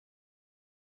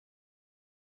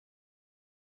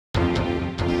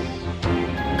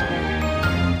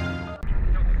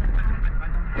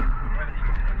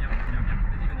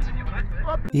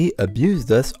He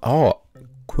abused us all.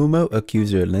 Cuomo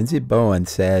Accuser Lindsey Boylan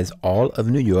says all of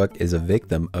New York is a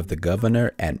victim of the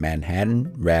governor at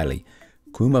Manhattan rally.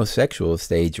 Cuomo sexual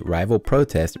staged rival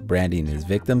protest branding his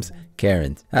victims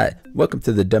Karens. Hi, welcome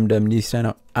to the Dum Dum News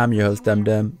Channel. I'm your host Dum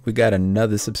Dum. We got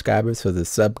another subscriber, so the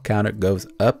sub counter goes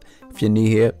up. If you're new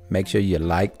here, make sure you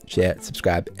like, share,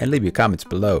 subscribe, and leave your comments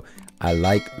below. I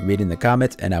like reading the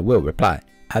comments and I will reply.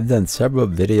 I've done several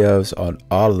videos on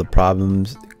all of the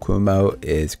problems Cuomo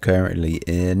is currently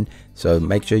in, so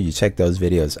make sure you check those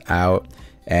videos out.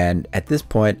 And at this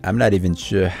point, I'm not even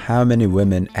sure how many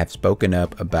women have spoken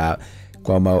up about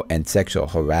Cuomo and sexual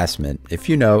harassment. If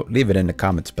you know, leave it in the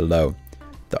comments below.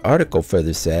 The article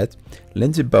further says,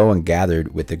 Lindsey Boylan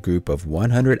gathered with a group of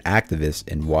 100 activists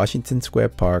in Washington Square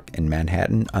Park in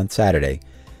Manhattan on Saturday.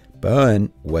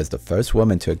 Boylan was the first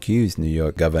woman to accuse New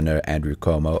York Governor Andrew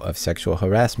Cuomo of sexual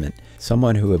harassment.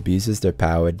 Someone who abuses their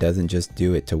power doesn't just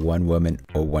do it to one woman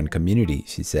or one community,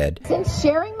 she said. Since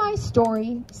sharing my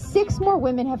story, 6 more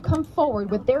women have come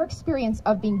forward with their experience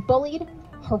of being bullied,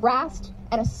 harassed,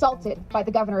 and assaulted by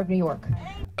the governor of New York.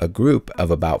 A group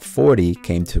of about 40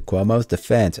 came to Cuomo's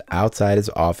defense outside his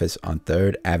office on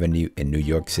 3rd Avenue in New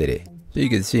York City. So you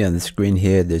can see on the screen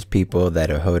here, there's people that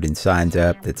are holding signs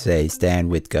up that say stand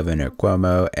with Governor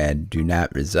Cuomo and do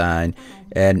not resign.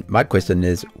 And my question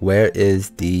is, where is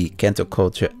the cancel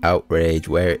culture outrage?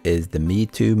 Where is the Me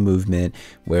Too movement?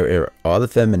 Where are all the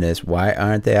feminists? Why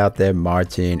aren't they out there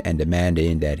marching and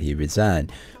demanding that he resign?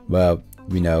 Well,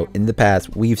 you know, in the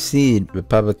past, we've seen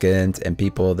Republicans and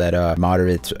people that are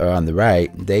moderates or on the right,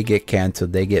 they get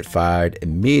canceled, they get fired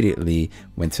immediately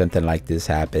when something like this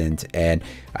happens. And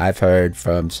I've heard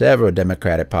from several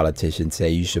Democratic politicians say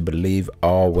you should believe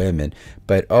all women.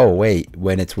 But oh wait,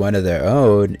 when it's one of their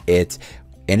own, it's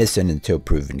innocent until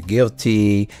proven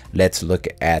guilty. Let's look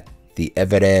at the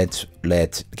evidence.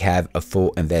 Let's have a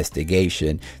full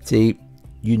investigation. See,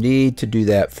 you need to do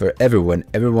that for everyone.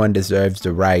 Everyone deserves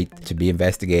the right to be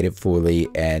investigated fully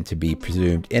and to be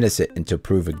presumed innocent until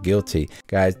proven guilty.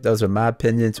 Guys, those are my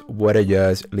opinions. What are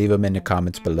yours? Leave them in the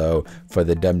comments below. For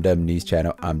the Dum Dum News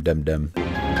Channel, I'm Dum Dum.